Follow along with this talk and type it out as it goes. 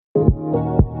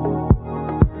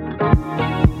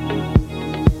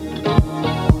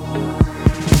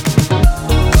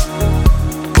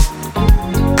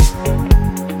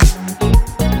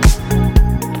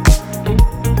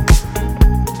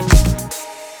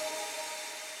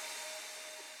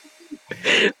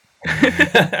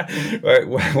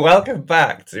Welcome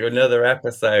back to another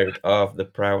episode of the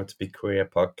Proud to be Queer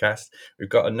podcast. We've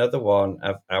got another one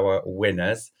of our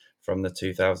winners from the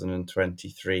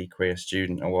 2023 Queer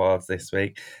Student Awards this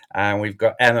week. And we've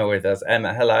got Emma with us.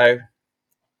 Emma, hello.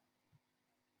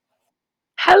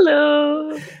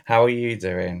 Hello. How are you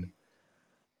doing?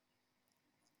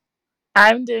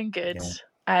 I'm doing good.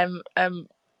 Yeah. I'm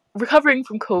recovering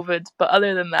from COVID, but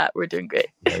other than that, we're doing great.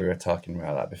 Yeah, we were talking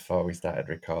about that before we started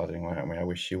recording, weren't we? I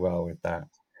wish you well with that.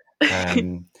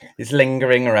 It's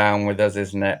lingering around with us,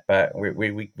 isn't it? But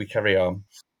we carry on.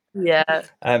 Yeah.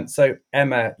 So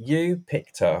Emma, you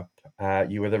picked up.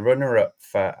 You were the runner-up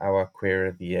for our Queer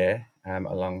of the Year,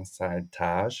 alongside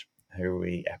Taj, who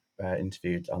we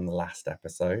interviewed on the last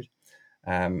episode.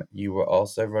 You were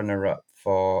also runner-up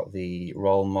for the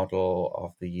Role Model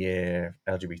of the Year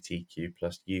LGBTQ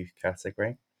plus youth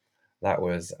category. That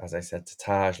was, as I said to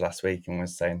Taj last week, and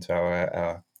was saying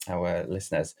to our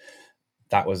listeners,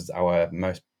 that was our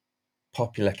most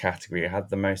popular category. It had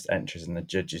the most entries, and the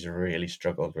judges really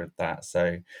struggled with that.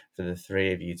 So for the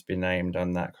three of you to be named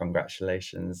on that,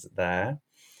 congratulations there.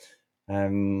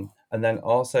 And then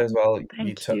also as well,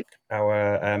 you took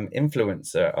our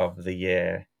Influencer of the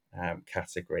Year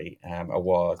category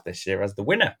award this year as the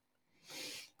winner.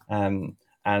 And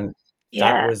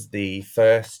that was the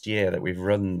first year that we've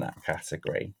run that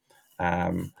category.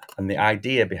 And the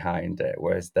idea behind it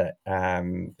was that,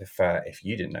 if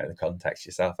you didn't know the context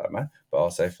yourself, Emma, but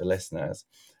also for listeners,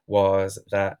 was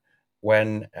that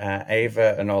when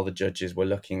Ava and all the judges were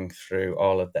looking through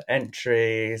all of the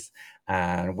entries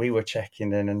and we were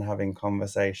checking in and having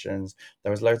conversations,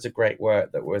 there was loads of great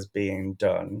work that was being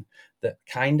done that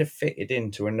kind of fitted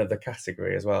into another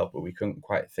category as well, but we couldn't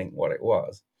quite think what it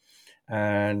was.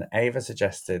 And Ava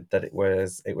suggested that it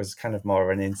was kind of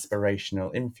more of an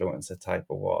inspirational influencer type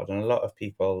award. And a lot of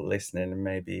people listening, and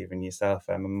maybe even yourself,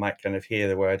 Emma, might kind of hear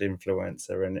the word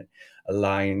influencer and it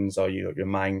aligns, or your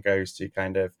mind goes to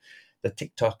kind of the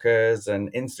TikTokers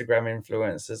and Instagram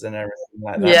influencers and everything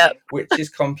like that, which is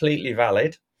completely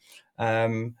valid.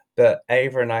 But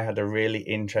Ava and I had a really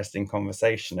interesting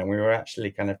conversation, and we were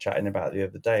actually kind of chatting about it the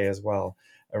other day as well,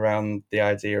 around the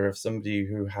idea of somebody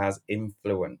who has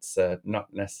influence,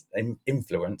 not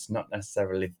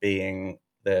necessarily being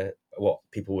what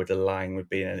people would align with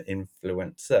being an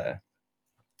influencer.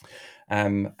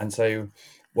 And so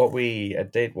what we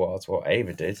did was, what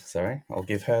Ava did, sorry, I'll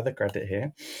give her the credit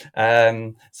here.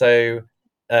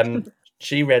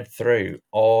 She read through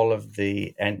all of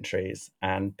the entries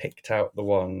and picked out the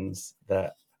ones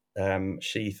that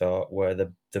she thought were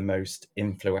the most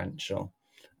influential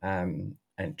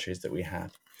entries that we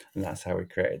had. And that's how we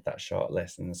created that short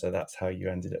list. And so that's how you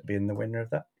ended up being the winner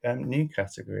of that new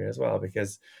category as well,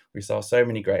 because we saw so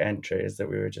many great entries that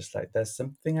we were just like, there's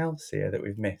something else here that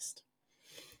we've missed.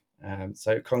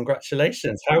 So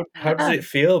congratulations. How does it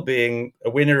feel being a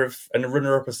winner of and a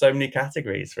runner-up of so many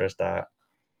categories for a start?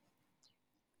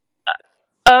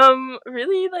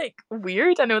 Really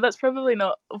weird. I know that's probably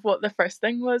not what the first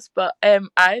thing was, but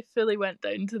I fully went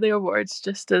down to the awards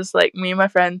just as me and my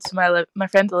friend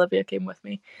Olivia came with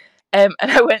me. And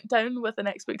I went down with an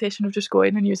expectation of just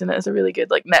going and using it as a really good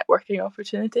networking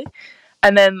opportunity.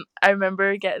 And then I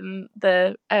remember getting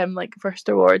the first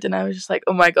award, and I was just like,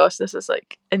 oh my gosh, this is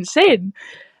insane.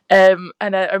 And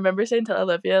I remember saying to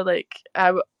Olivia,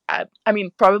 I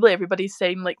mean, probably everybody's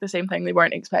saying the same thing. They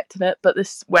weren't expecting it, but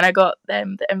when I got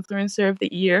the Influencer of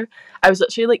the Year, I was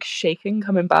literally shaking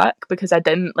coming back, because I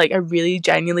didn't I really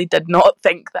genuinely did not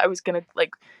think that I was gonna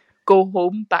go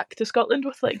home back to Scotland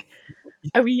with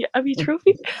a wee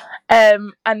trophy.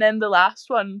 And then the last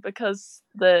one, because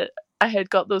I had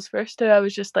got those first two, I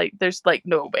was just like, there's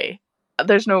no way,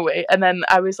 and then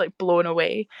I was blown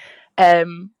away.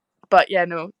 But yeah,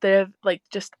 no, they're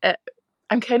just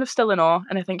I'm kind of still in awe,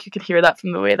 and I think you could hear that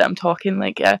from the way that I'm talking.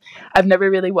 I've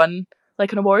never really won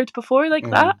an award before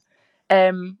that.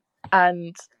 And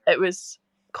it was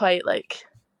quite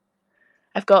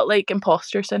I've got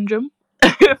imposter syndrome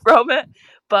from it,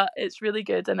 but it's really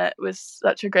good, and it was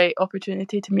such a great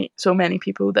opportunity to meet so many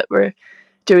people that were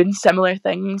doing similar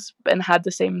things and had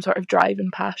the same sort of drive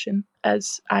and passion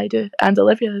as I do, and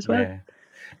Olivia as well. Yeah.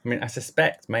 I mean, I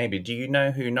suspect maybe. Do you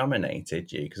know who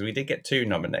nominated you? Because we did get two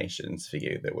nominations for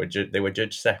you that they were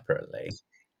judged separately.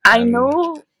 I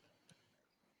know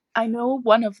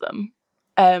one of them,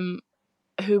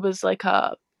 who was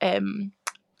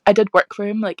I did work for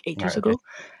him like Right, ages okay.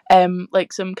 ago,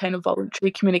 like some kind of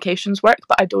voluntary communications work,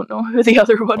 but I don't know who the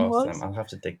other one Awesome. was. I'll have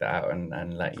to dig that out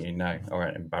and let you know. I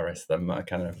won't embarrass them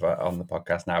kind of on the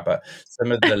podcast now. But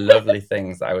some of the lovely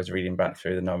things that I was reading back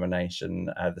through the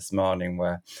nomination this morning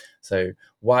were, so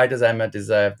why does Emma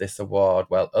deserve this award?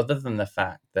 Well, other than the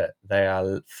fact that they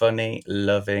are funny,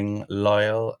 loving,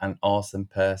 loyal, and awesome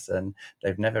person,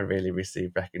 they've never really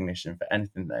received recognition for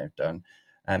anything they've done.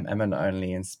 Emma not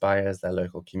only inspires their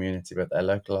local community, but their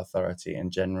local authority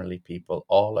and generally people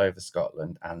all over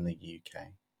Scotland and the UK.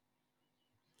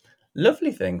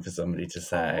 Lovely thing for somebody to Oh,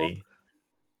 say.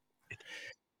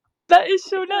 that is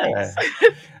so nice.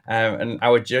 Yeah. And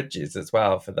our judges as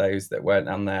well, for those that weren't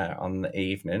on there on the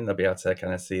evening, they'll be able to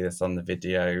kind of see this on the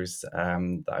videos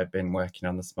that I've been working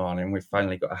on this morning. We've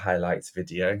finally got a highlights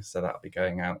video, so that'll be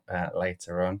going out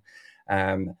later on.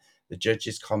 The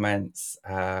judges' comments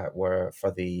were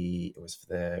for the, it was for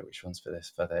the, which one's for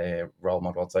this? For the role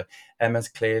model. So Emma's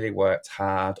clearly worked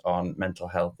hard on mental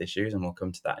health issues, and we'll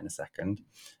come to that in a second,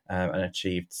 and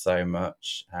achieved so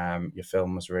much. Your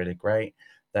film was really great.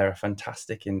 They're a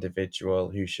fantastic individual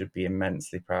who should be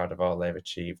immensely proud of all they've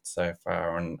achieved so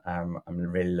far, and I'm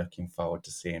really looking forward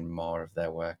to seeing more of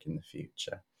their work in the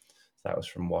future. So that was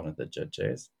from one of the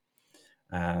judges.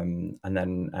 And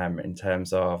then in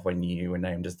terms of when you were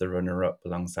named as the runner-up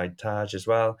alongside Taj as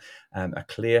well, a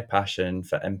clear passion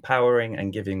for empowering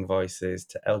and giving voices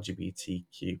to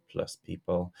LGBTQ plus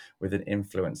people with an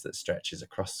influence that stretches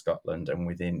across Scotland and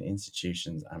within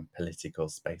institutions and political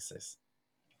spaces.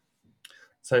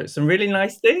 So some really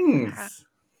nice things.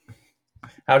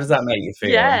 How does that make you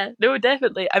feel? Yeah, no,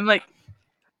 definitely. I'm like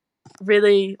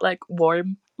really like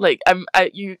warm. Like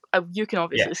you can Yeah.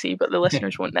 obviously see, but the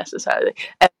listeners won't necessarily.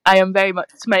 I am very much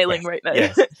smiling Yes. right now.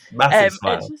 Yes. Massive It's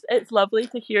smile. just it's lovely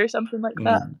to hear something like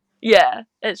that. Mm. Yeah,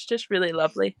 it's just really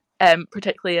lovely.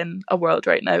 Particularly in a world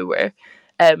right now where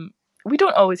um we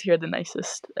don't always hear the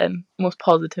nicest and most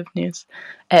positive news.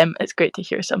 It's great to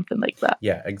hear something like that.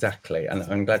 Yeah, exactly. And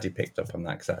I'm glad you picked up on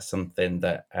that because that's something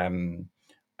that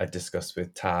I discussed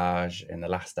with Taj in the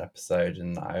last episode,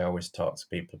 and I always talk to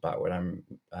people about when I'm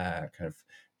kind of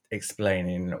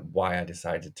explaining why I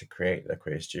decided to create the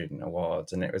Queer Student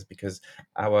Awards. And it was because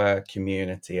our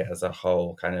community as a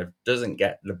whole kind of doesn't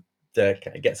get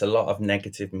it gets a lot of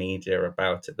negative media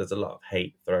about it. There's a lot of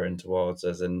hate thrown towards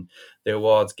us, and the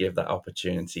awards give that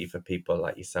opportunity for people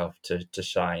like yourself to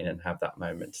shine and have that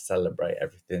moment to celebrate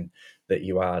everything that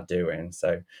you are doing.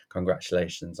 So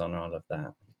congratulations on all of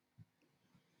that.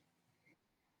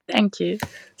 Thank you.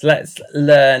 So let's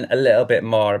learn a little bit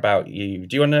more about you.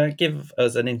 Do you want to give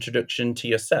us an introduction to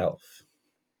yourself?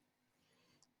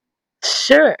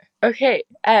 Sure. Okay.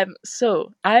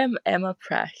 So I am Emma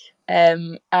Prach.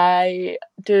 I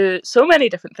do so many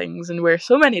different things and wear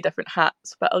so many different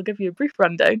hats, but I'll give you a brief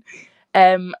rundown.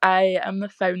 I am the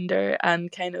founder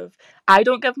and kind of I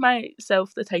don't give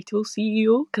myself the title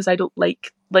CEO because I don't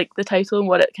like the title and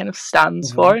what it kind of stands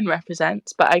Mm-hmm. for and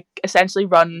represents, but I essentially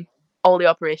run all the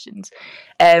operations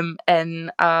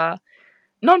in a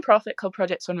non-profit called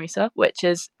Project Sunrisa, which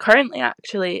is currently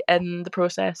actually in the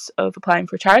process of applying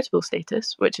for charitable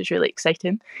status, which is really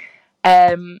exciting.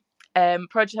 Um,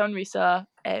 Project Sunrisa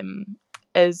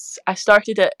is I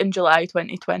started it in July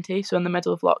 2020, so in the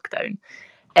middle of lockdown.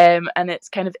 And its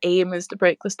kind of aim is to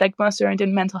break the stigma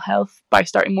surrounding mental health by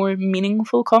starting more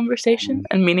meaningful conversation,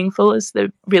 and meaningful is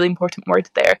the really important word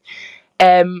there.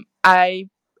 I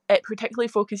It particularly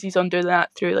focuses on doing that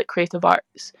through like creative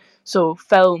arts, so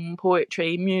film,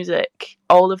 poetry, music,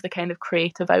 all of the kind of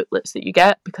creative outlets that you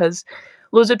get, because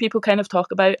loads of people kind of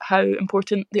talk about how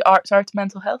important the arts are to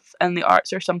mental health, and the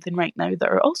arts are something right now that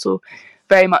are also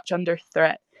very much under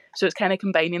threat. So it's kind of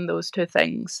combining those two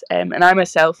things. And I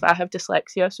myself, I have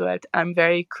dyslexia, so I'm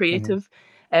very Mm-hmm. creative,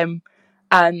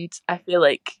 and I feel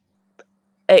like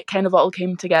it kind of all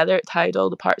came together. It tied all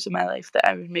the parts of my life that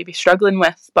I was maybe struggling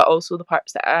with, but also the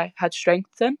parts that I had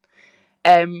strength in,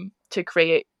 to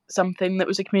create something that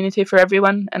was a community for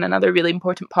everyone. And another really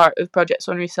important part of Project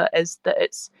Sonrisa is that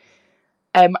it's,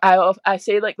 I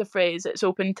say like the phrase, it's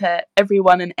open to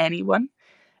everyone and anyone,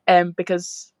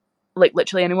 because like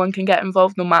literally anyone can get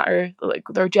involved, no matter like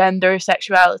their gender,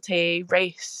 sexuality,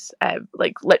 race,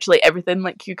 like literally everything.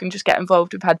 Like you can just get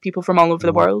involved. We've had people from all over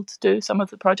the Mm-hmm. world do some of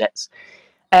the projects.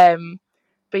 Um,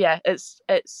 but yeah, it's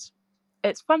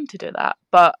fun to do that.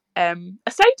 But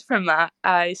aside from that,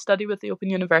 I study with the Open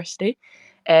University.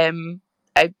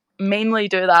 I mainly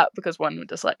do that because one, I'm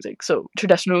dyslexic, so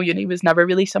traditional uni was never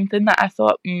really something that I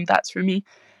thought that's for me.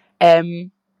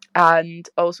 And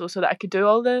also so that I could do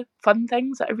all the fun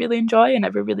things that I really enjoy. I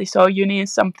never really saw uni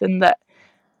as something that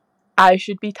I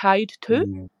should be tied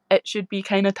to. It should be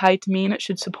kind of tied to me, and it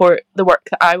should support the work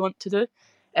that I want to do.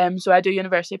 So I do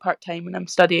university part-time, and I'm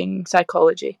studying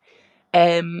psychology,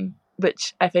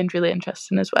 which I find really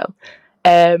interesting as well.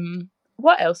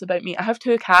 What else about me? I have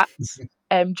 2 cats,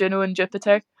 Juno and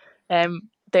Jupiter.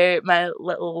 They're my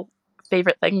little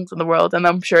favourite things in the world, and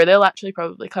I'm sure they'll actually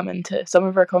probably come into some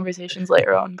of our conversations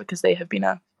later on, because they have been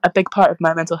a big part of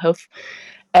my mental health.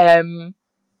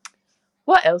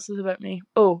 What else is about me?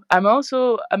 Oh, I'm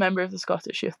also a member of the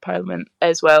Scottish Youth Parliament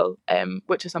as well,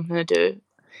 which is something to do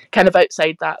kind of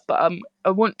outside that, but I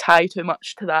won't tie too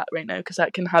much to that right now, because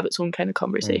that can have its own kind of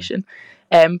conversation.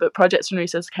 But Projects and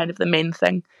Race is kind of the main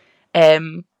thing.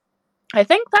 I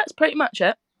think that's pretty much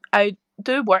it. I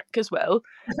do work as well.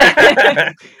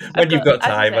 When you've got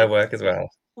as I time, I said, work as well.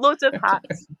 loads of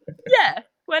hats. Yeah,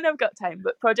 when I've got time.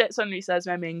 But Projects on Risa is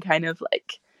my main kind of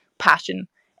like passion,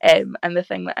 and the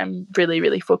thing that I'm really,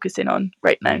 really focusing on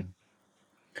right now.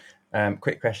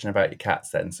 Quick question about your cats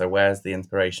then. So where's the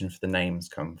inspiration for the names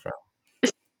come from?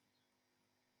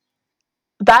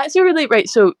 That's a really right.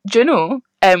 So Juno,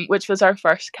 which was our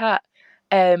first cat,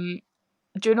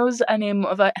 Juno's a name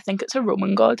of I think it's a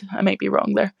Roman god. I might be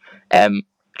wrong there.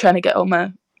 Trying to get all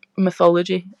my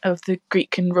mythology of the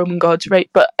Greek and Roman gods right,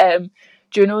 but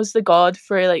Juno's the god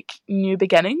for like new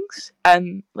beginnings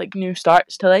and like new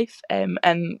starts to life. And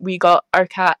we got our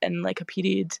cat in like a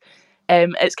period.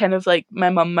 It's kind of like my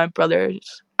mum, my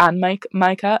brothers, and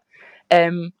my cat.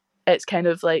 It's kind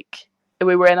of like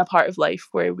we were in a part of life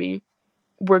where we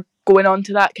were going on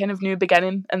to that kind of new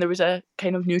beginning, and there was a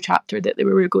kind of new chapter that they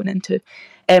were going into,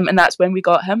 and that's when we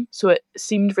got him, so it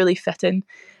seemed really fitting.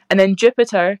 And then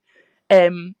Jupiter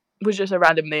was just a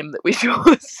random name that we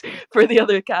chose for the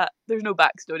other cat. There's no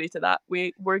backstory to that.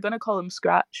 We're going to call him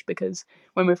Scratch, because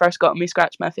when we first got him he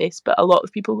scratched my face, but a lot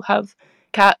of people have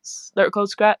cats that are called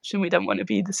Scratch, and we didn't want to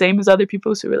be the same as other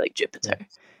people, so we're like Jupiter. Yeah.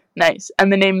 Nice,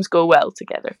 and the names go well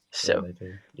together, so yeah, they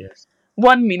do. Yes.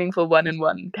 One meaningful one and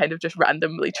one kind of just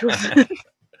randomly chosen.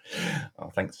 Oh,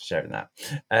 thanks for sharing that.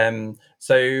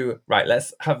 So right,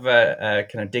 let's have a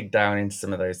kind of dig down into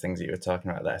some of those things that you were talking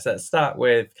about there. So let's start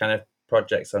with kind of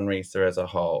Projects on Risa as a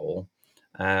whole.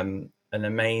 An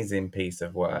amazing piece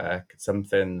of work,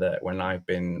 something that when I've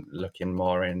been looking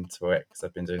more into it, because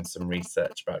I've been doing some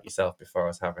research about yourself before I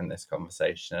was having this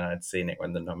conversation, and I'd seen it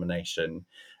when the nomination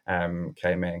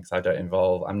came in, because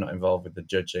I'm not involved with the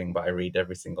judging, but I read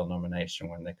every single nomination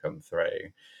when they come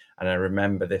through. And I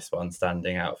remember this one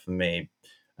standing out for me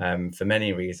for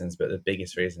many reasons, but the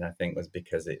biggest reason I think was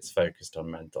because it's focused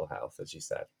on mental health, as you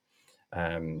said.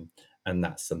 And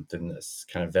that's something that's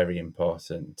kind of very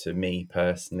important to me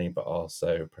personally, but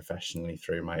also professionally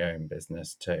through my own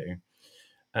business too.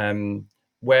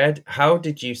 How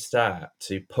did you start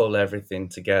to pull everything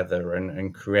together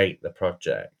and create the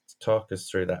project? Talk us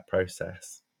through that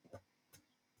process.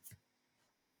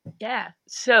 Yeah,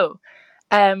 so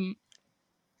I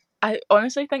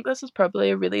honestly think this is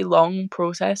probably a really long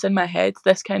process in my head.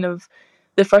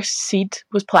 The first seed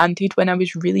was planted when I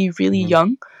was really, really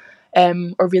young,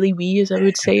 or really wee, as I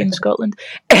would say in Scotland.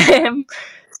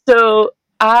 So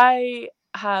I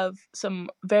have some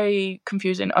very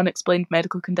confusing, unexplained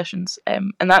medical conditions,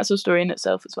 and that's a story in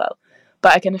itself as well.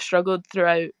 But I kind of struggled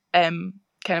throughout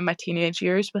kind of my teenage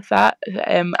years with that.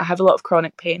 I have a lot of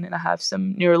chronic pain, and I have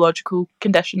some neurological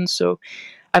conditions, so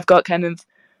I've got kind of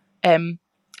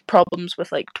problems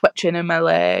with like twitching in my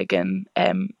leg, and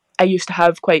I used to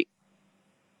have quite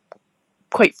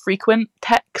frequent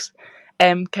tics,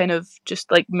 kind of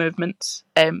just like movements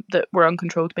that were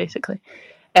uncontrolled basically.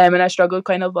 And I struggled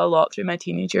kind of a lot through my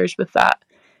teenage years with that.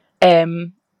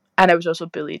 And I was also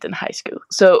bullied in high school.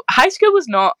 So high school was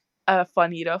not a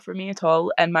fun era for me at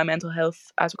all, and my mental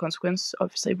health as a consequence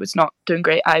obviously was not doing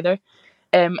great either.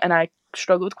 And I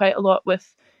struggled quite a lot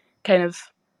with kind of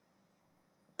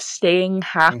staying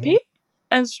happy,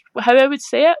 as how I would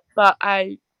say it, but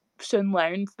I soon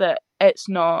learned that it's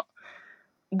not.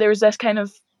 There's this kind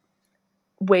of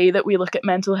way that we look at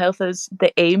mental health as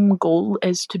the aim goal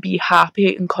is to be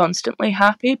happy and constantly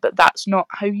happy, but that's not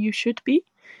how you should be,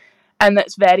 and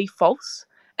that's very false.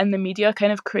 And the media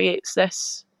kind of creates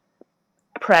this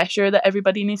pressure that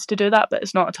everybody needs to do that, but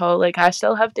it's not at all. Like, I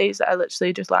still have days that I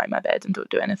literally just lie in my bed and don't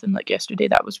do anything. Like yesterday,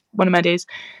 that was one of my days,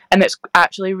 and it's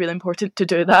actually really important to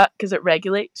do that because it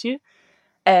regulates you.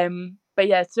 But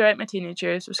yeah, throughout my teenage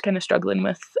years, I was kind of struggling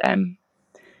with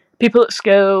people at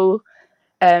school,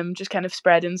 just kind of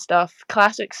spreading stuff,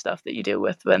 classic stuff that you deal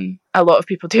with when a lot of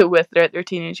people deal with throughout their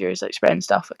teenage years, like spreading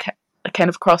stuff kind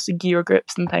of across the gear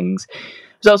groups and things. I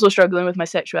was also struggling with my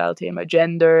sexuality and my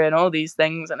gender and all these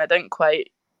things, and I didn't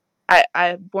quite.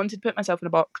 I wanted to put myself in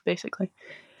a box, basically.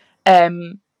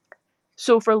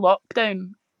 So for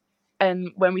lockdown,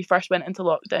 and when we first went into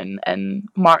lockdown in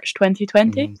March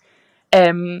 2020, Mm-hmm.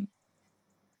 um,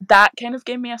 that kind of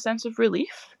gave me a sense of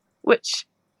relief, which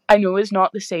I know is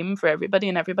not the same for everybody,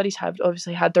 and everybody's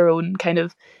obviously had their own kind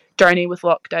of journey with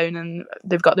lockdown, and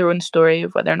they've got their own story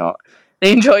of whether or not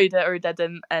they enjoyed it or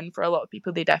didn't. And for a lot of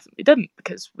people, they definitely didn't,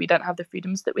 because we didn't have the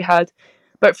freedoms that we had.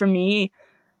 But for me,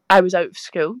 I was out of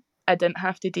school. I didn't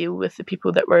have to deal with the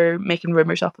people that were making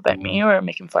rumours up about me or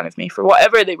making fun of me for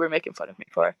whatever they were making fun of me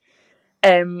for.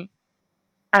 Um,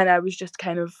 and I was just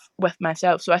kind of with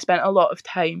myself. So I spent a lot of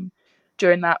time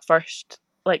during that first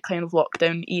like kind of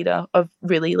lockdown era of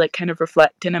really like kind of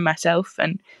reflecting on myself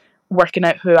and working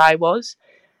out who I was.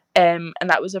 And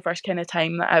that was the first kind of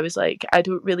time that I was like, I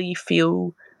don't really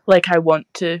feel like I want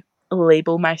to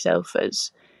label myself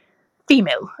as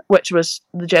female, which was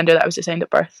the gender that I was assigned at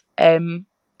birth. And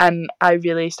I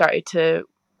really started to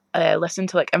listen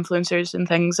to like influencers and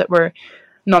things that were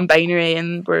non-binary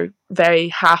and were very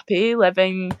happy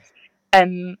living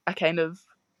in a kind of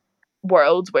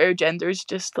world where gender is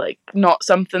just like not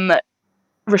something that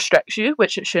restricts you,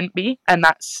 which it shouldn't be. And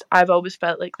I've always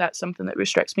felt like that's something that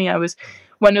restricts me. I was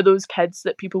one of those kids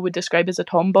that people would describe as a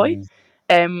tomboy,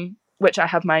 which I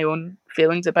have my own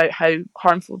feelings about how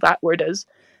harmful that word is.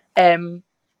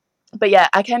 But yeah,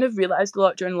 I kind of realised a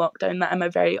lot during lockdown that I'm a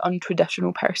very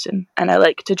untraditional person, and I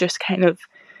like to just kind of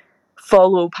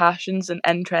follow passions and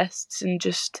interests and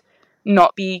just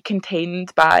not be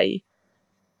contained by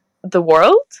the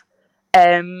world.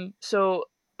 So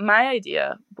my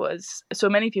idea was, so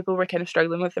many people were kind of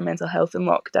struggling with their mental health in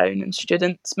lockdown, and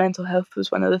students' mental health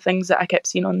was one of the things that I kept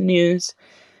seeing on the news.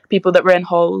 People that were in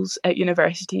halls at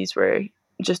universities were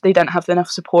just, they didn't have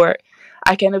enough support.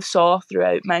 I kind of saw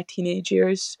throughout my teenage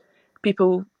years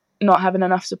people not having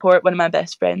enough support. One of my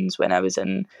best friends, when I was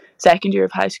in second year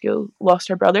of high school, lost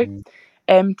her brother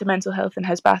to mental health and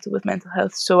has battled with mental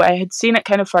health. So I had seen it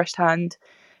kind of firsthand,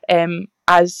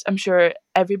 as I'm sure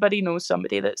everybody knows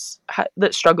somebody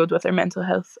that struggled with their mental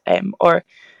health, or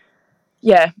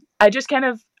yeah, I was kind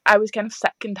of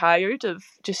sick and tired of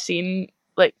just seeing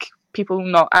like people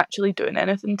not actually doing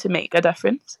anything to make a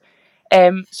difference.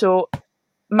 So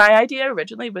my idea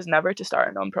originally was never to start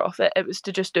a non-profit. It was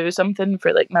to just do something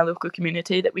for like my local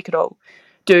community that we could all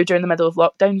do during the middle of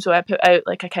lockdown. So I put out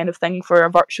like a kind of thing for a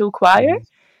virtual choir.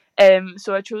 Mm-hmm.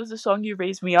 So I chose the song "You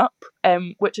Raise Me Up,"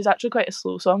 which is actually quite a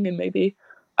slow song, and maybe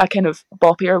a kind of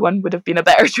boppier one would have been a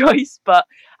better choice. But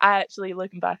I actually,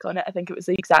 looking back on it, I think it was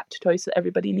the exact choice that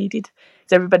everybody needed,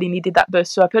 because everybody needed that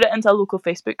boost. So I put it into a local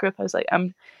Facebook group. I was like,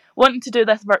 I'm wanting to do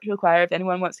this virtual choir. If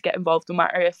anyone wants to get involved, no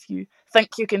matter if you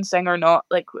think you can sing or not,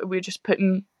 like we're just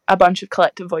putting a bunch of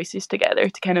collective voices together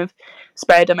to kind of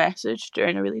spread a message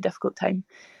during a really difficult time.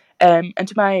 And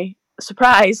to my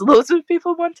surprise, loads of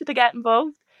people wanted to get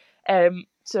involved.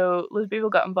 So loads of people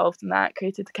got involved in that,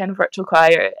 created the kind of virtual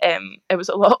choir. It was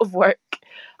a lot of work,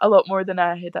 a lot more than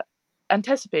I had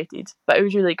anticipated, but it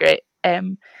was really great.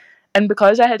 And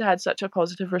because I had had such a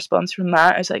positive response from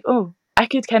that, I was like, oh, I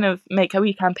could kind of make a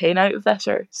wee campaign out of this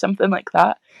or something like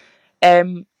that.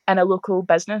 And a local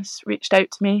business reached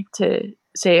out to me to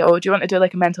say, oh, do you want to do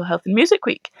like a mental health and music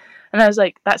week? And I was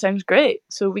like, that sounds great.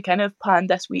 So we kind of planned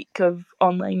this week of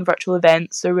online virtual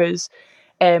events. There was,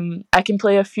 I can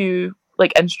play a few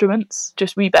like instruments,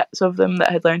 just wee bits of them that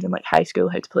I had learned in like high school,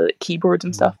 how to play like keyboards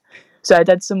and stuff. So I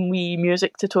did some wee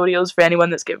music tutorials for anyone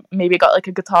that's maybe got like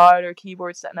a guitar or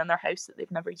keyboard sitting in their house that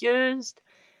they've never used.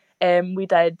 We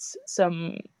did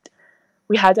some.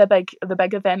 We had the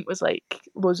big event was like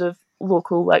loads of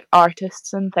local like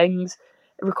artists and things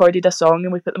recorded a song,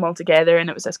 and we put them all together,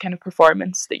 and it was this kind of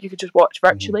performance that you could just watch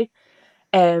Mm-hmm. virtually.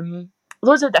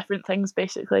 Loads of different things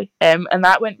basically, and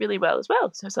that went really well as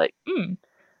well. So I was like,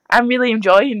 I'm really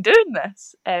enjoying doing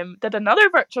this. Did another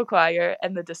virtual choir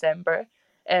in the December.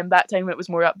 That time it was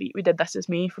more upbeat. We did "This Is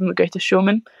Me" from The Greatest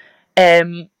Showman.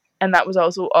 And that was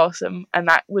also awesome. And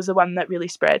that was the one that really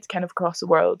spread kind of across the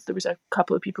world. There was a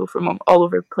couple of people from all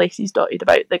over places dotted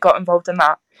about that got involved in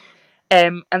that.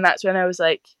 And that's when I was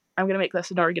like, I'm going to make this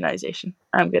an organisation.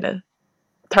 I'm going to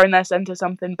turn this into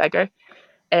something bigger.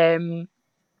 Then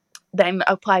I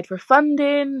applied for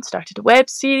funding, started a web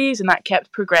series, and that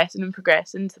kept progressing and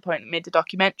progressing to the point it made a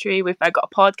documentary. We've now got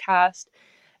a podcast.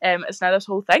 It's now this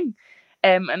whole thing.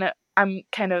 I'm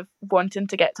kind of wanting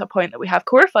to get to a point that we have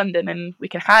core funding and we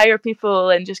can hire people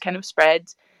and just kind of spread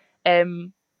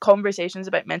conversations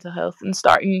about mental health and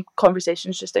starting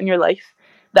conversations just in your life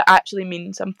that actually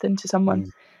mean something to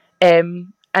someone.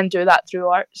 And do that through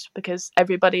arts, because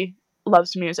everybody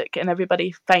loves music and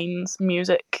everybody finds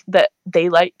music that they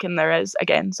like, and there is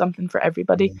again something for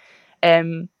everybody.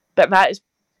 But that is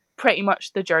pretty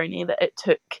much the journey that it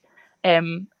took.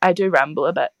 I do ramble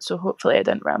a bit, so hopefully I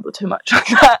didn't ramble too much on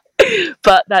that.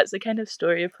 But that's the kind of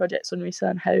story of Project Sunrisa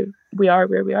and how we are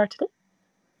where we are today.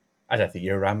 I don't think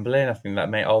you're rambling. I think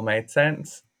that all made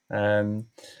sense.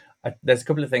 There's a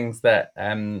couple of things that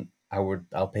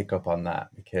I'll pick up on that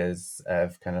because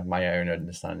of kind of my own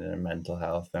understanding of mental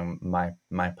health and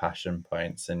my passion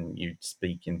points, and you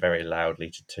speaking very loudly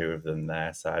to two of them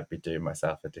there, so I'd be doing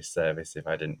myself a disservice if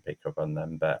I didn't pick up on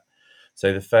them. But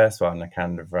so the first one, I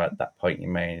kind of at that point you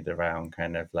made around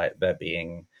kind of like there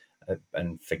being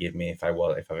and forgive me if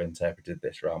if I've interpreted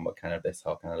this wrong, but kind of this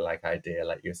whole kind of like idea,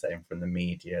 like you're saying from the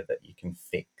media, that you can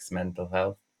fix mental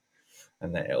health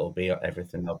and that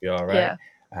everything will be all right.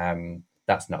 Yeah.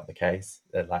 That's not the case.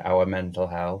 Like our mental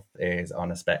health is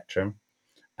on a spectrum,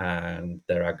 and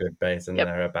there are good days and Yep.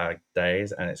 there are bad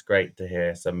days, and it's great to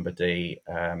hear somebody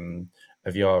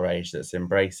of your age that's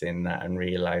embracing that and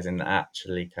realizing that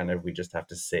actually kind of we just have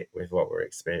to sit with what we're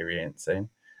experiencing,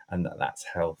 and that's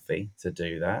healthy to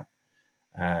do that.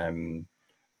 Um,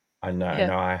 I Yeah.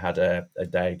 know I had a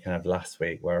day kind of last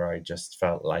week where I just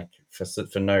felt like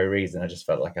for no reason I just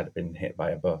felt like I'd been hit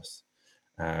by a bus,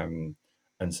 um,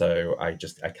 and so I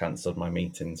cancelled my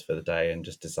meetings for the day and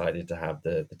just decided to have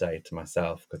the day to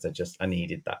myself because I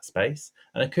needed that space,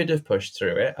 and I could have pushed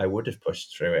through it. I would have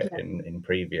pushed through it Yeah. in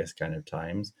previous kind of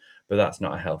times, but that's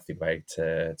not a healthy way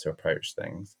to approach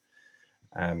things.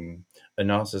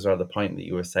 And also as well, the point that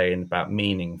you were saying about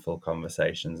meaningful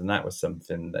conversations, and that was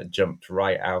something that jumped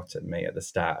right out at me at the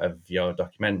start of your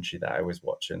documentary that I was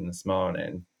watching this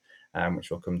morning, which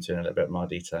we'll come to in a little bit more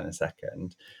detail in a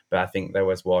second. But I think there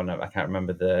was one, I can't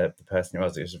remember the person it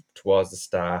was towards the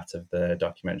start of the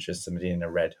documentary, somebody in a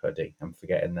red hoodie. I'm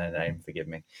forgetting their name, forgive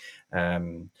me.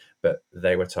 But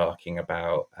they were talking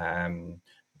about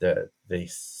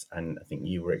this, and I think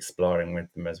you were exploring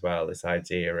with them as well, this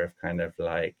idea of kind of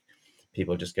like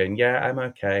people just going, yeah, I'm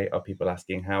okay, or people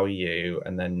asking, how are you,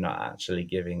 and then not actually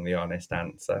giving the honest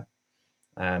answer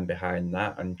behind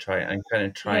that, and kind of Yeah.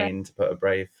 trying to put a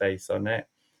brave face on it.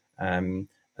 Um,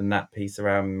 and that piece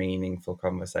around meaningful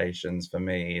conversations for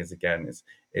me is again,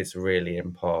 it's really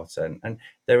important. And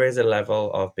there is a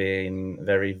level of being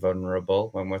very vulnerable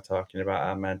when we're talking about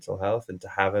our mental health, and to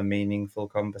have a meaningful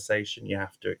conversation, you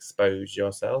have to expose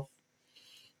yourself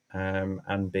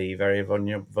and be very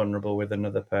vulnerable with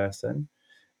another person.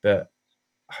 But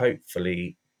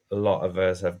hopefully a lot of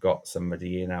us have got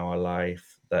somebody in our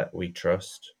life that we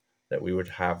trust, that we would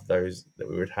have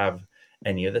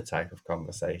any other type of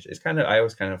conversation. It's kind of, I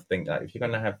always kind of think that if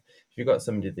you've got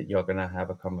somebody that you're going to have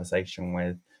a conversation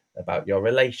with about your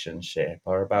relationship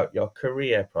or about your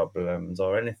career problems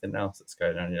or anything else that's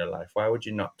going on in your life, why would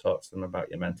you not talk to them about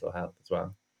your mental health as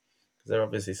well? Because they're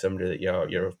obviously somebody that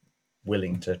you're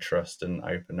willing to trust and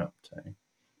open up to.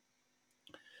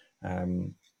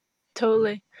 um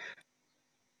Totally.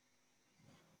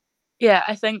 Yeah,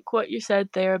 I think what you said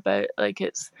there about like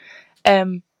it's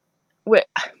um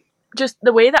just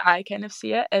the way that I kind of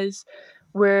see it is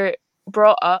we're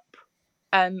brought up,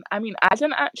 and I mean I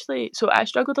didn't actually, so I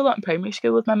struggled a lot in primary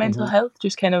school with my mental mhm, health,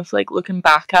 just kind of like looking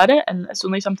back at it, and it's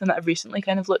only something that I've recently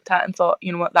kind of looked at and thought,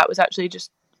 you know what, that was actually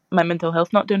just my mental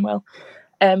health not doing well.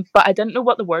 But I didn't know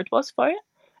what the word was for it,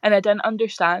 and I didn't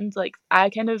understand. Like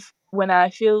I kind of, when I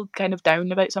feel kind of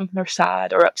down about something or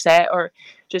sad or upset or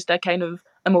just a kind of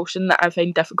emotion that I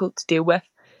find difficult to deal with,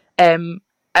 um,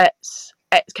 it's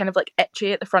kind of like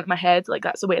itchy at the front of my head. Like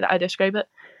that's the way that I describe it,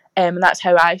 and that's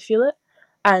how I feel it.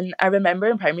 And I remember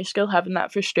in primary school having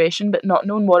that frustration, but not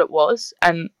knowing what it was.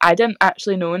 And I didn't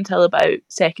actually know until about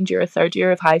second year or third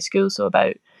year of high school, so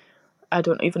about, I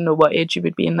don't even know what age you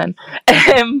would be in then.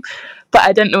 Um, but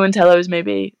I didn't know until I was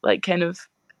maybe like kind of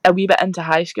a wee bit into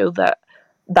high school that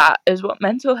that is what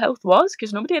mental health was,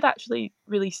 because nobody had actually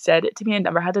really said it to me and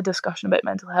never had a discussion about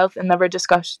mental health and never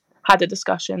had a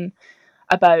discussion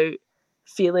about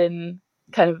feeling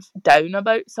kind of down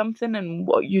about something and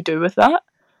what you do with that.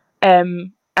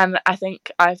 And I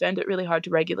think I found it really hard to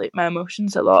regulate my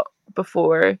emotions a lot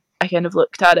before I kind of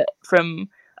looked at it from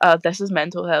this is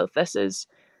mental health, this is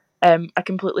a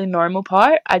completely normal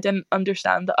part. I didn't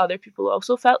understand that other people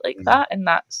also felt like mhm, that, and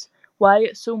that's why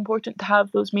it's so important to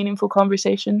have those meaningful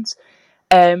conversations.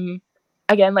 Um,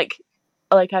 Again, like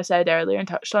I said earlier and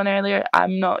touched on earlier,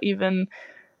 I'm not even.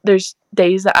 There's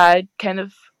days that I kind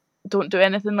of don't do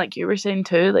anything, like you were saying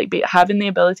too. Like having the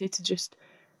ability to just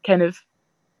kind of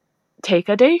take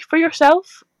a day for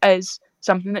yourself is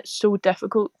something that's so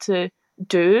difficult to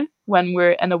do when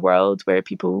we're in a world where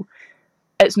people,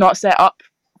 it's not set up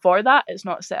for that. It's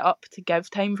not set up to give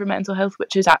time for mental health,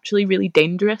 which is actually really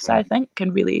dangerous, yeah, I think,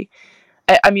 and really,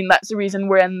 I mean, that's the reason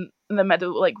we're in the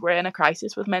middle, like we're in a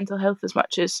crisis with mental health as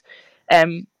much as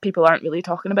people aren't really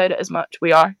talking about it as much.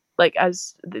 We are, like,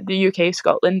 as the UK,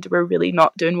 Scotland, we're really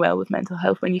not doing well with mental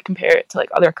health when you compare it to like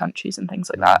other countries and things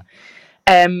like that.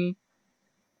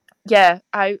 Yeah,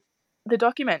 the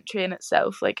documentary in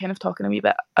itself, like kind of talking a wee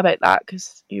bit about that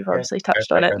because you've Yeah, obviously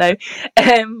touched on it now.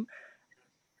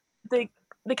 The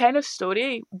the kind of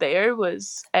story there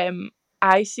was,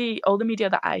 I see all the media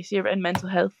that I see around mental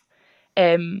health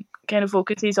kind of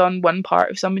focuses on one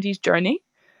part of somebody's journey,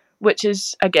 which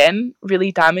is again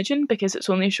really damaging because it's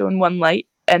only shown one light,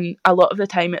 and a lot of the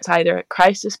time it's either a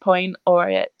crisis point or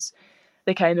it's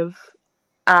the kind of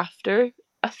after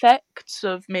effects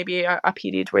of maybe a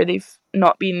period where they've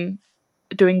not been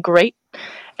doing great,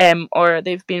 or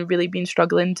they've been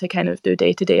struggling to kind of do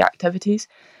day-to-day activities.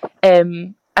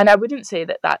 And I wouldn't say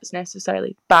that that's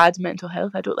necessarily bad mental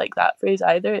health. I don't like that phrase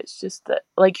either. It's just that,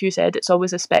 like you said, it's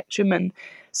always a spectrum, and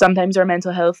sometimes our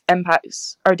mental health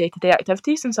impacts our day-to-day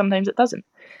activities and sometimes it doesn't.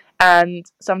 And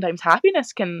sometimes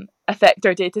happiness can affect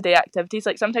our day-to-day activities.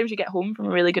 Like sometimes you get home from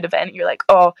a really good event and you're like,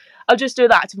 oh, I'll just do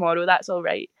that tomorrow, that's all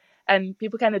right. And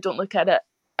people kind of don't look at it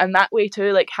in that way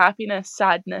too. Like happiness,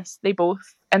 sadness, they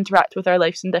both interact with our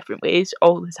lives in different ways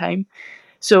all the time.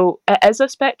 So it is a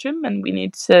spectrum and we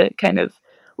need to kind of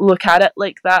look at it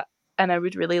like that. And I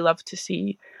would really love to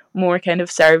see more kind of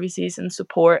services and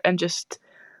support and just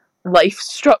life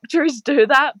structures do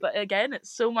that. But again,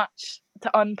 it's so much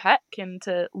to unpick and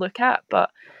to look at. But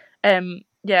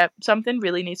yeah, something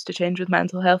really needs to change with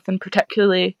mental health, and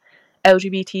particularly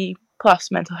LGBT plus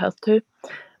mental health too,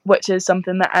 which is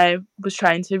something that I was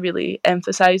trying to really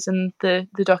emphasize in the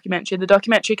documentary. The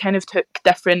documentary kind of took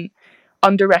different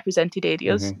underrepresented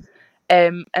areas, mm-hmm.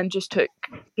 And just took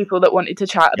people that wanted to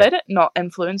chat Yeah, about it, not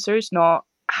influencers, not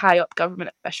high up government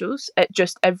officials,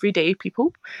 just everyday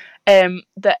people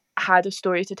that had a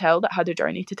story to tell, that had a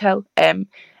journey to tell. And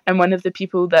one of the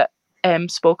people that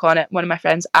spoke on it, one of my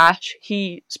friends, Ash,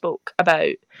 he spoke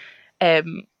about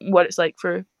what it's like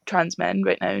for trans men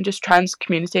right now and just trans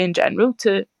community in general,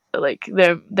 to like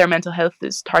their mental health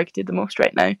is targeted the most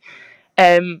right now.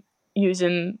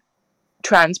 Using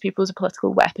trans people as a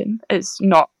political weapon is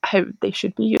not how they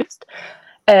should be used.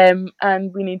 And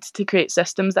we need to create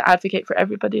systems that advocate for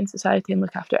everybody in society and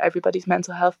look after everybody's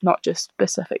mental health, not just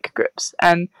specific groups.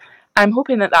 And I'm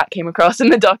hoping that that came across in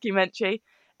the documentary.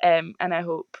 And I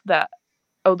hope that,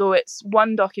 although it's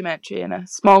one documentary and a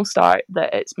small start,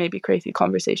 that it's maybe created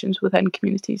conversations within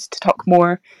communities to talk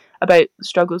more about the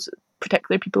struggles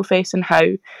particular people face and how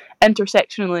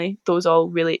intersectionally those all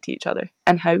relate to each other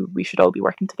and how we should all be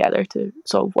working together to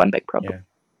solve one big problem. yeah.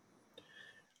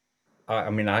 I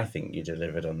mean, I think you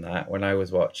delivered on that. When I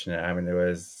was watching it, I mean, there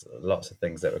was lots of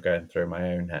things that were going through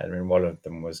my own head. I mean, one of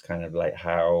them was kind of like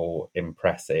how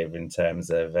impressive in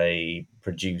terms of a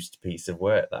produced piece of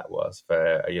work that was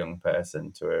for a young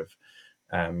person to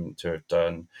have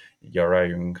done your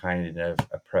own kind of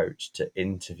approach to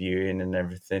interviewing and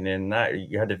everything in that.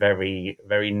 You had a very,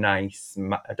 very nice,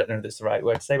 I don't know if that's the right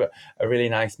word to say, but a really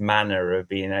nice manner of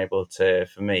being able to,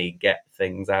 for me, get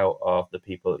things out of the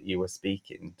people that you were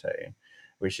speaking to,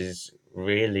 which is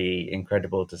really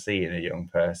incredible to see in a young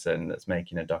person that's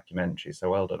making a documentary.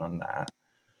 So well done on that.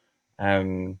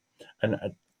 And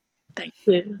Thank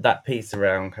you. that piece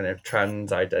around kind of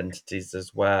trans identities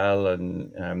as well,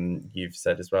 and you've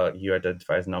said as well you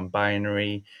identify as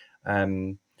non-binary.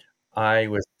 I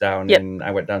Yep.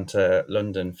 went down to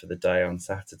London for the day on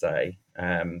Saturday,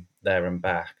 there and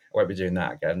back. I won't be doing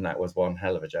that again. That was one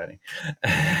hell of a journey,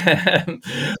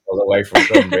 all the way from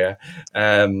Cumbria.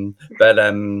 But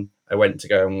I went to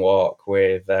go and walk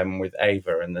with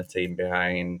Ava and the team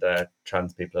behind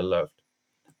Trans People Are Loved,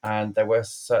 and I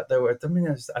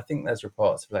mean, I think there's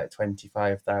reports of like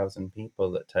 25,000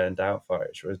 people that turned out for it,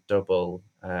 which was double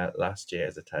last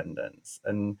year's attendance.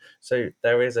 And so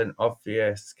there is an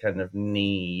obvious kind of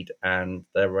need, and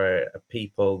there are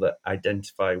people that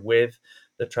identify with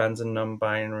the trans and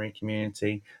non-binary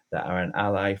community that are an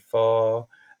ally for.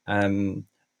 And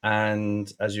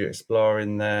as you explore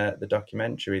in the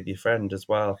documentary with your friend as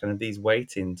well, kind of these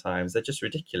waiting times, they're just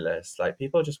ridiculous. Like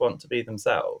people just want to be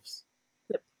themselves.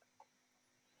 Yep.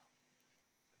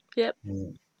 Yep.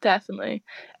 Mm. Definitely.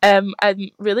 I'm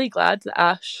really glad that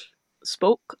Ash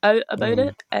spoke out about Mm.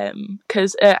 it.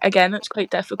 Because again, it's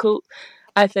quite difficult,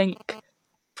 I think,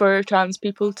 for trans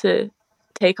people to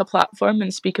take a platform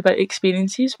and speak about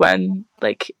experiences when,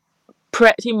 like,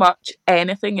 pretty much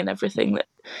anything and everything that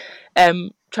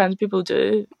trans people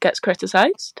do gets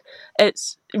criticised.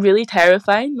 It's really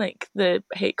terrifying, like the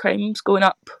hate crimes going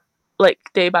up like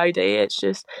day by day.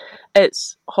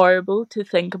 It's horrible to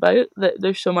think about that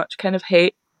there's so much kind of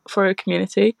hate for a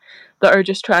community that are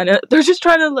just trying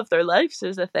to live their lives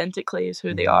as authentically as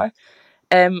who they Mm. are.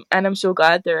 And I'm so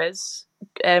glad there is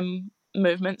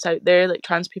movements out there, like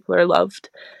trans people are loved,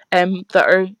 that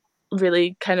are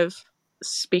really kind of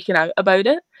speaking out about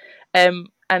it. And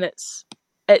it's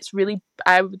really,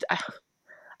 I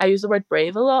use the word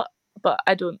brave a lot, but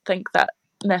I don't think that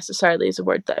necessarily is a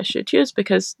word that I should use,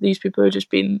 because these people are just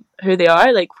being who they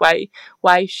are. Like,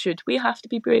 why should we have to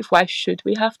be brave? Why should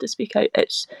we have to speak out?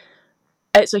 It's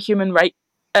a human right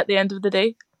at the end of the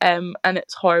day. And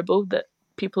it's horrible that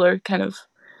people are kind of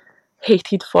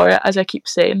hated for it, as I keep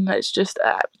saying. It's just,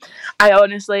 I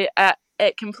honestly,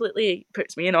 it completely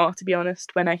puts me in awe, to be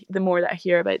honest, when the more that I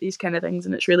hear about these kind of things,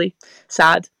 and it's really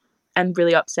sad and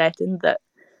really upsetting that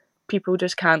people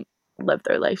just can't live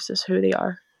their lives as who they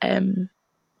are.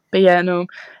 But yeah, no,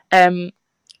 um,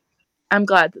 I'm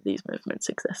glad that these movements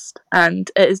exist, and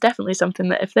it is definitely something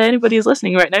that if anybody is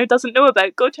listening right now doesn't know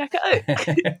about, go check it out.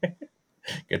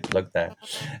 Good plug there.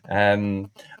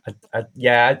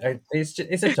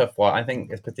 It's a tough one. I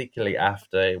think it's particularly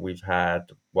after we've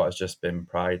had what has just been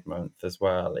Pride Month as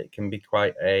well. It can be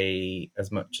quite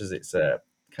as much as it's a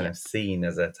kind Yeah, of seen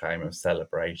as a time of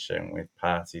celebration with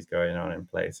parties going on in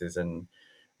places. And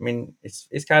I mean,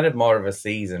 it's kind of more of a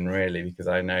season really, because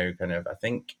I know I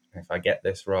think if I get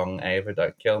this wrong, Ava,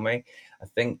 don't kill me. I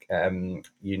think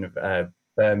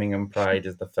Birmingham Pride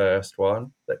is the first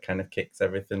one that kind of kicks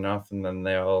everything off, and then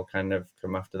they all kind of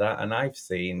come after that. And I've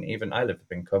seen, even I live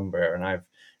up in Cumbria, and I've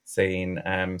seen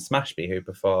Smashby, who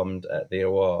performed at the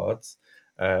awards,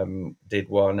 did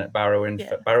one at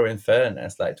yeah, Barrow in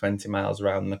Furness, like 20 miles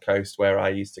around the coast where I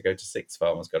used to go to sixth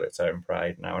form, has got its own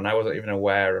Pride now. And I wasn't even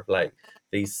aware of like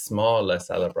these smaller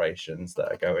celebrations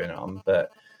that are going on.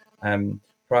 But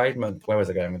Pride Month, where was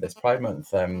I going with this? Pride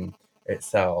Month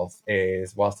itself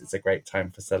is, whilst it's a great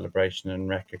time for celebration and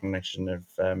recognition of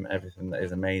everything that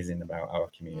is amazing about our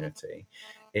community,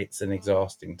 it's an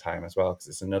exhausting time as well, because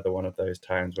it's another one of those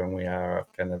times when we are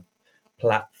kind of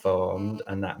platformed,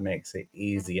 and that makes it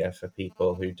easier for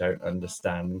people who don't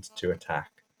understand to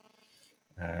attack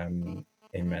in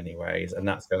many ways, and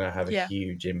that's going to have a yeah,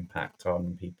 huge impact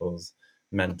on people's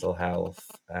mental health.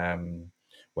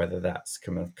 Whether that's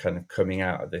kind of coming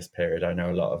out of this period, I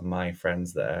know a lot of my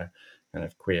friends that are kind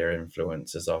of queer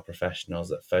influencers or professionals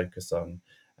that focus on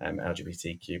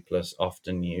LGBTQ plus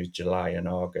often use July and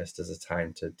August as a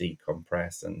time to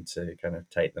decompress and to kind of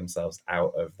take themselves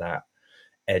out of that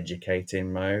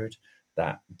educating mode,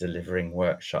 that delivering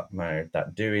workshop mode,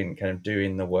 that doing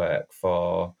the work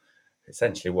for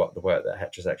essentially what the work that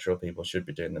heterosexual people should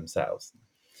be doing themselves,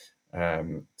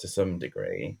 to some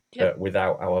degree. yep, But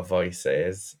without our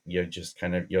voices, you're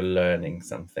learning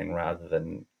something rather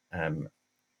than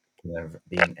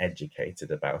being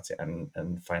educated about it,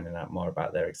 and finding out more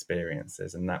about their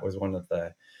experiences. And that was one of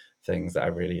the things that I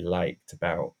really liked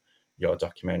about your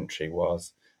documentary,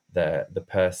 was the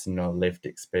personal lived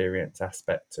experience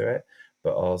aspect to it,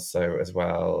 but also as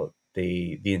well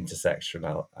the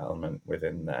intersectional element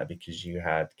within there, because you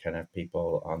had kind of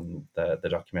people on the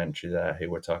documentary there who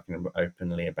were talking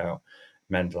openly about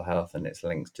mental health and its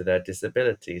links to their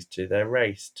disabilities, to their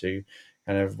race, to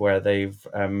kind of where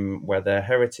their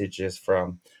heritage is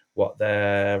from, what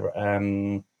their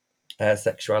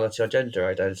sexuality or gender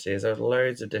identity is. There's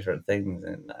loads of different things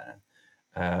in there.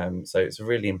 So it's a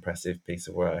really impressive piece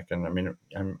of work, and I mean,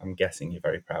 I'm guessing you're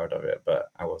very proud of it, but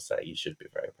I will say you should be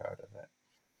very proud of it.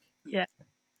 yeah.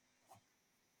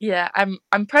 Yeah,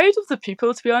 I'm proud of the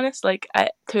people, to be honest. Like,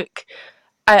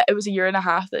 it was a year and a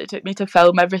half that it took me to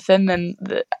film everything, and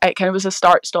it kind of was a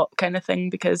start stop kind of thing,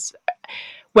 because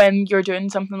when you're doing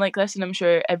something like this, and I'm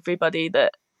sure everybody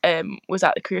that was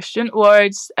at the Queer Student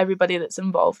Awards, everybody that's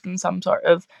involved in some sort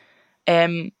of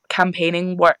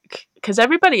campaigning work, because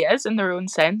everybody is in their own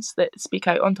sense that speak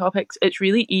out on topics, it's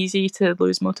really easy to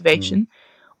lose Mm, motivation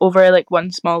over like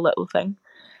one small little thing.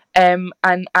 And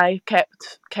I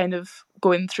kept kind of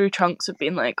going through chunks of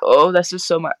being like, oh, this is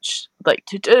so much like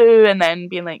to do, and then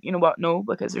being like, you know what, no,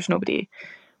 because there's nobody.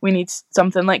 We need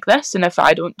something like this, and if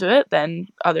I don't do it, then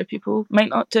other people might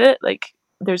not do it. Like,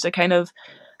 there's a kind of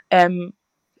um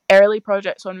early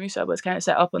projects on Rusa was kind of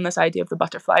set up on this idea of the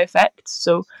butterfly effect.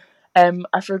 So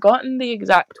I've forgotten the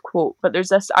exact quote, but there's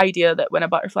this idea that when a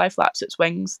butterfly flaps its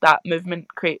wings, that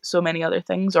movement creates so many other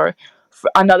things. Or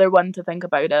another one to think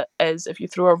about it is, if you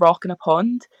throw a rock in a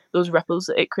pond, those ripples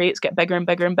that it creates get bigger and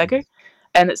bigger and bigger.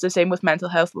 And it's the same with mental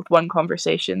health. With one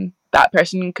conversation, that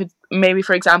person could, maybe,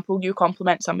 for example, you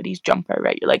compliment somebody's jumper,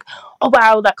 right? You're like, oh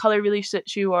wow, that color really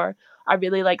suits you, or I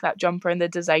really like that jumper and the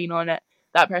design on it.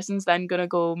 that person's then going to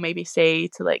go maybe say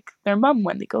to like their mum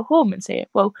when they go home and say,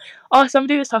 well, oh,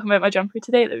 somebody was talking about my jumper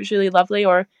today, that was really lovely.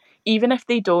 Or even if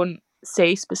they don't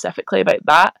say specifically about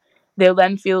that, they'll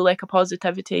then feel like a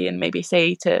positivity and maybe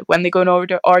say to, when they go and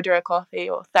order a coffee,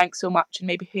 oh, thanks so much, and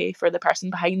maybe pay for the person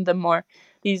behind them. Or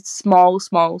these small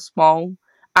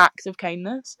acts of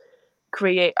kindness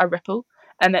create a ripple.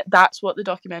 And that's what the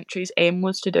documentary's aim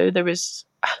was to do. There was,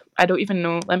 I don't even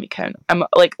know, let me count. I'm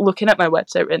like looking at my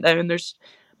website right now, and there's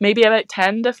maybe about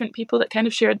 10 different people that kind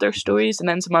of shared their stories, and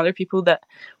then some other people that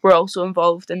were also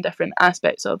involved in different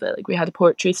aspects of it. Like we had a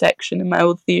poetry section in my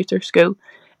old theatre school.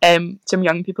 Some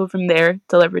young people from there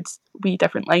delivered wee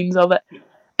different lines of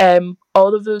it.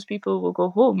 All of those people will go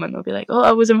home and they'll be like, oh,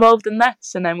 I was involved in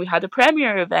this. And then we had a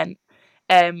premiere event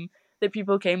that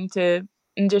people came to,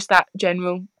 and just that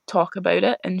general talk about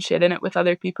it and sharing it with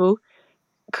other people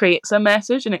creates a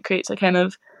message, and it creates a kind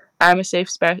of, I'm a safe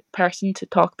person to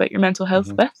talk about your mental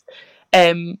health with.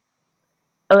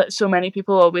 So many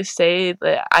people always say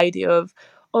the idea of,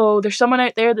 oh, there's someone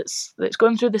out there that's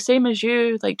going through the same as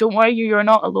you, like, don't worry, you're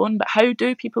not alone. But how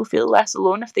do people feel less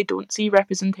alone if they don't see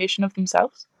representation of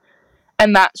themselves?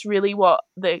 And that's really what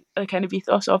the kind of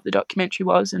ethos of the documentary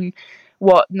was, and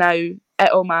what now It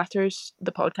All Matters,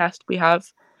 the podcast we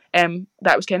have,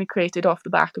 that was kind of created off the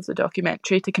back of the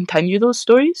documentary to continue those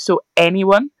stories. So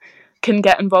anyone can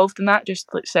get involved in that.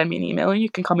 Just like send me an email and you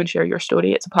can come and share your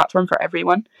story. It's a platform for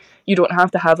everyone. You don't have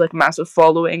to have like a massive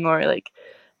following or like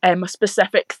a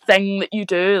specific thing that you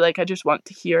do. Like, I just want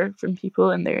to hear from people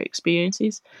and their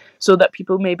experiences, so that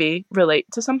people maybe relate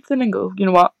to something and go, you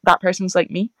know what, that person's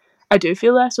like me. I do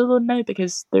feel less alone now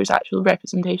because there's actual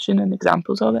representation and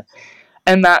examples of it.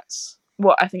 And that's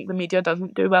what I think the media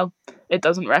doesn't do well. It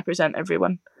doesn't represent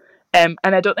everyone. And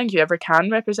I don't think you ever can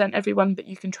represent everyone, but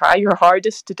you can try your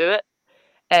hardest to do it.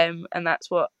 And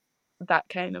that's what that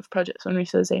kind of Project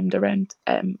Sunrisa is aimed around.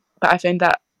 But I found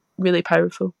that really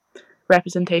powerful.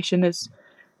 Representation is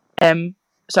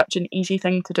such an easy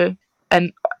thing to do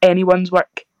in anyone's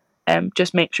work.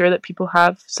 Just make sure that people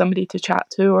have somebody to chat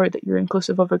to, or that you're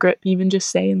inclusive of a group. Even just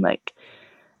saying like,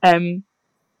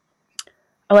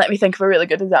 let me think of a really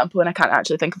good example, and I can't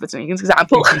actually think of an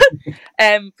example.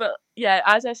 But yeah,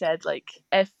 as I said, like,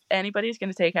 if anybody's going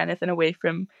to take anything away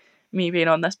from me being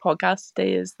on this podcast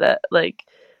today, is that like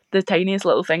the tiniest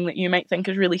little thing that you might think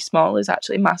is really small is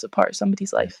actually a massive part of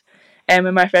somebody's life. And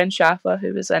my friend Shafa,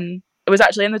 who was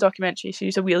actually in the documentary,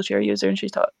 she's a wheelchair user, and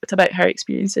she's talked about her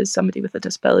experiences, somebody with a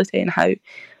disability, and how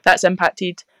that's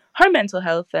impacted her mental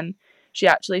health. And she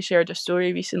actually shared a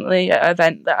story recently at an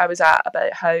event that I was at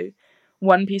about how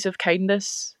one piece of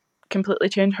kindness completely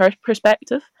changed her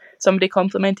perspective. Somebody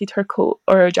complimented her coat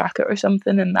or her jacket or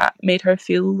something, and that made her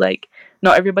feel like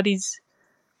not everybody's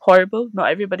horrible, not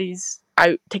everybody's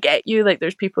out to get you. Like,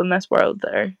 there's people in this world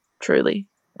that are truly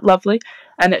lovely,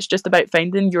 and it's just about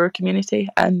finding your community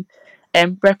and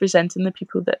representing the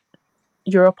people that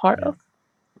you're a part of.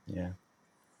 Yeah.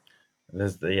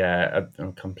 I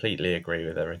completely agree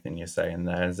with everything you're saying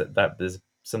there. There's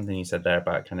something you said there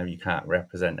about kind of you can't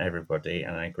represent everybody,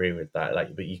 and I agree with that.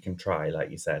 Like, but you can try, like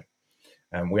you said.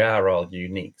 We are all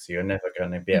unique, so you're never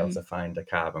going to be able to find a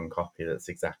carbon copy that's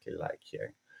exactly like you.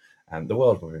 The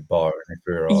world would be boring if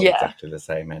we were all exactly the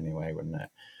same anyway, wouldn't it?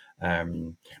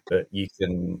 But you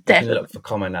can look for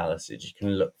commonalities, you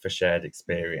can look for shared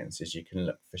experiences, you can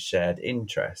look for shared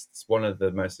interests. One of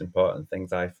the most important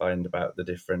things I find about the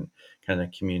different kind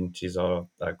of communities or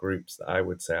groups that I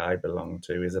would say I belong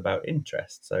to is about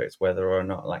interest. So it's whether or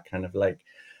not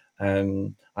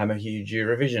I'm a huge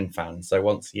Eurovision fan, so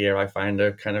once a year I find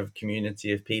a kind of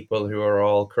community of people who are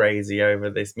all crazy over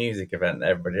this music event that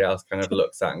everybody else kind of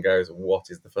looks at and goes, "What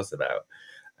is the fuss about?"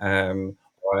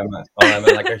 Or I'm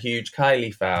like a huge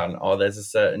Kylie fan, or there's a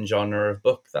certain genre of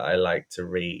book that I like to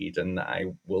read, and that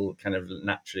I will kind of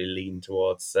naturally lean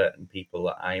towards certain people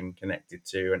that I'm connected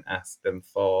to and ask them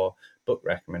for book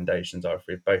recommendations, or if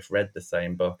we've both read the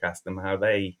same book, ask them how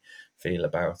they feel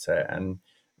about it. And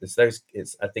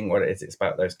I think what it is, it's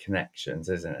about those connections,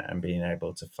 isn't it? And being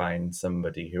able to find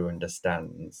somebody who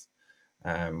understands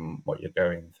what you're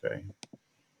going through.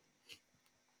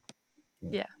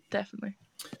 Yeah, definitely.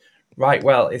 Right,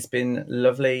 well, it's been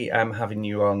lovely having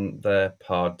you on the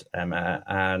pod, Emma.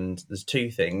 And there's two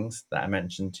things that I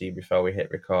mentioned to you before we hit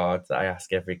record that I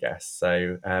ask every guest.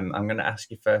 So I'm going to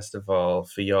ask you, first of all,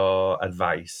 for your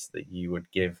advice that you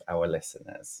would give our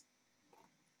listeners.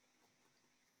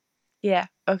 Yeah,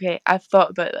 okay, I've thought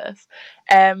about this.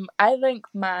 I think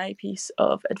my piece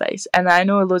of advice, and I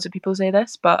know loads of people say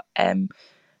this, but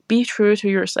be true to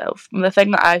yourself. And the thing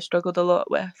that I struggled a lot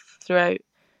with throughout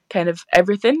kind of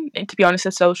everything. And to be honest, I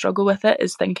still struggle with it,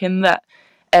 is thinking that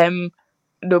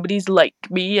nobody's like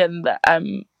me and that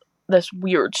I'm this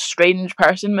weird, strange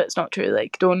person, but it's not true.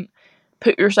 Like, don't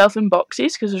put yourself in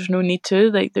boxes because there's no need to.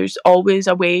 Like, there's always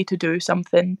a way to do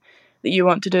something that you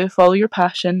want to do. Follow your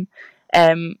passion.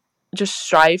 Just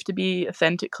strive to be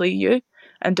authentically you,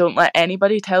 and don't let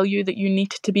anybody tell you that you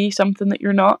need to be something that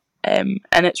you're not. And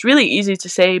it's really easy to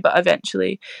say, but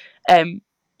eventually,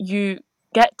 you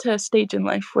get to a stage in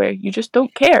life where you just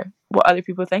don't care what other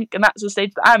people think, and that's the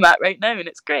stage that I'm at right now, and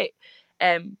it's great.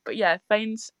 But yeah,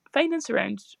 find and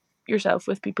surround yourself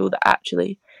with people that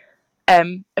actually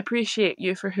appreciate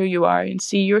you for who you are and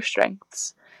see your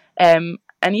strengths, and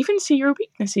even see your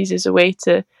weaknesses as a way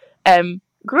to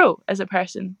grow as a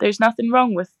person. There's nothing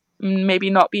wrong with maybe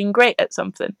not being great at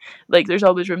something. Like, there's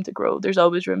always room to grow. There's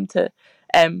always room to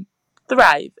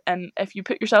thrive. And if you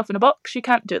put yourself in a box, you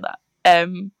can't do that.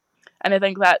 And I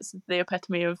think that's the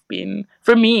epitome of being,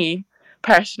 for me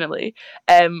personally,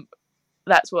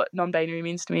 that's what non-binary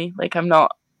means to me. Like,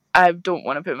 I don't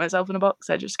want to put myself in a box.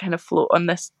 I just kind of float on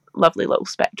this lovely little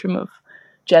spectrum of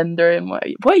gender, and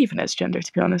what even is gender,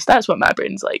 to be honest. That's what my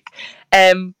brain's like.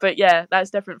 But yeah, that's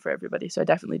different for everybody, so I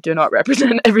definitely do not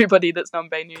represent everybody that's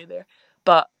non-binary there.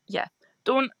 But yeah,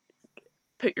 don't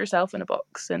put yourself in a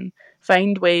box, and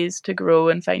find ways to grow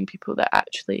and find people that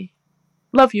actually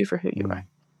love you for who you are.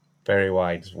 Very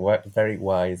wise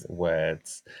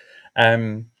words.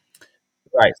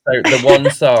 Right, so the one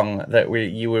song that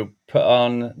you would put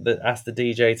on, that ask the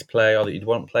DJ to play, or that you'd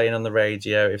want playing on the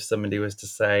radio if somebody was to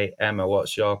say, Emma,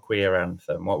 what's your queer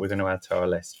anthem? What we're going to add to our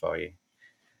list for you?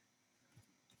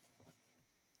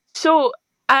 So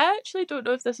I actually don't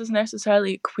know if this is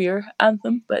necessarily a queer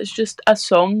anthem, but it's just a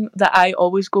song that I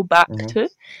always go back to.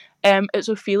 It's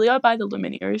Ophelia by the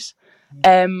Lumineers.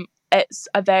 It's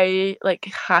a very like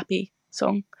happy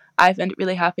song. I find it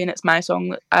really happy, and it's my song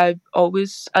that I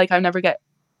always like. It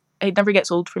never gets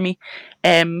old for me.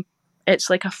 It's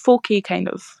like a folky kind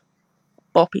of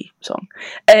boppy song.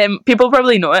 People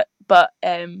probably know it, but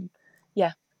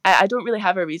yeah, I don't really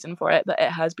have a reason for it, but it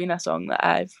has been a song that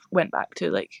I've went back to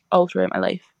like all throughout my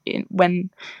life. When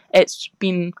it's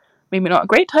been maybe not a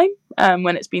great time,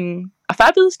 when it's been a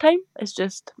fabulous time, it's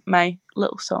just my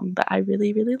little song that I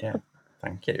really, really love. Yeah.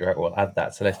 Thank you. Right, we'll add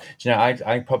that to the list. Do you know,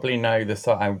 I probably know the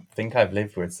song. I think I've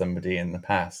lived with somebody in the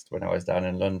past when I was down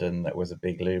in London that was a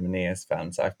big Lumineers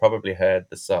fan. So I've probably heard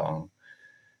the song,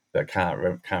 but can't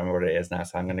remember what it is now.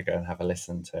 So I'm going to go and have a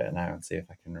listen to it now and see if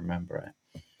I can remember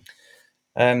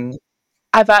it.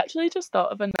 I've actually just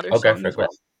thought of another song as well.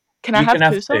 Can I have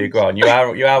two songs? Go on. You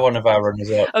are one of our runners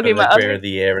up okay, for the Queer of the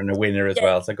Year and a winner as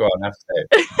well. So go on, have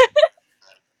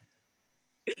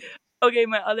two. Okay,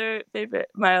 my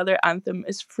other anthem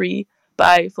is Free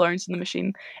by Florence and the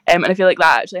Machine. And I feel like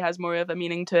that actually has more of a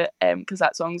meaning to it, because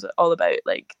that song's all about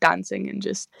like dancing and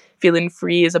just feeling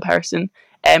free as a person.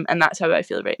 And that's how I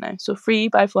feel right now. So Free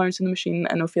by Florence and the Machine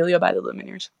and Ophelia by the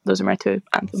Lumineers. Those are my two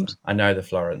anthems. Awesome. I know the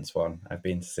Florence one. I've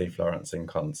been to see Florence in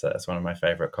concert. It's one of my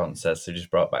favourite concerts. So just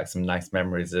brought back some nice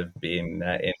memories of being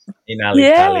in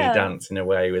Ali Pali dancing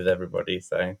away with everybody.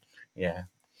 So yeah.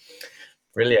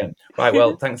 Brilliant. Right,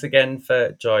 well, thanks again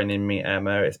for joining me,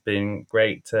 Emma. It's been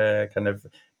great to kind of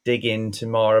dig into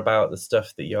more about the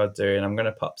stuff that you're doing. I'm going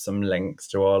to pop some links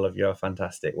to all of your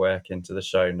fantastic work into the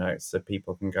show notes so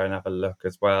people can go and have a look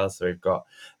as well. So we've got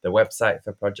the website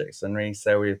for Project Sunrise.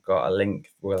 We've got a link.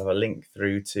 We'll have a link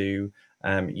through to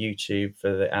YouTube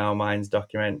for the Our Minds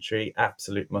documentary.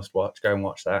 Absolute must watch. Go and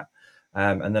watch that.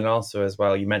 And then also as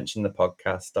well, you mentioned the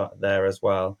podcast there as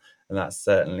well. And that's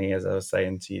certainly, as I was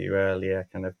saying to you earlier,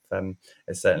 kind of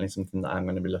it's certainly something that I'm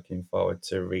going to be looking forward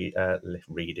to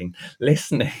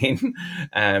listening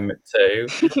to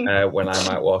when I'm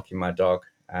out walking my dog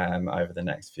over the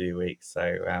next few weeks.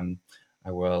 So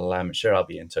I will, I'm sure I'll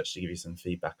be in touch to give you some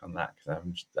feedback on that,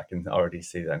 because I can already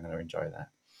see that I'm going to enjoy that.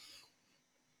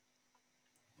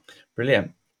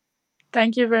 Brilliant.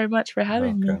 Thank you very much for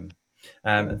having me.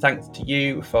 And thanks to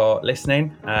you for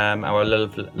listening, our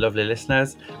lovely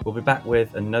listeners. We'll be back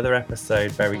with another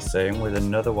episode very soon with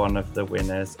another one of the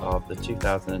winners of the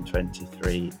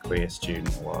 2023 Queer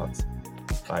Student Awards.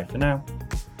 Bye for now.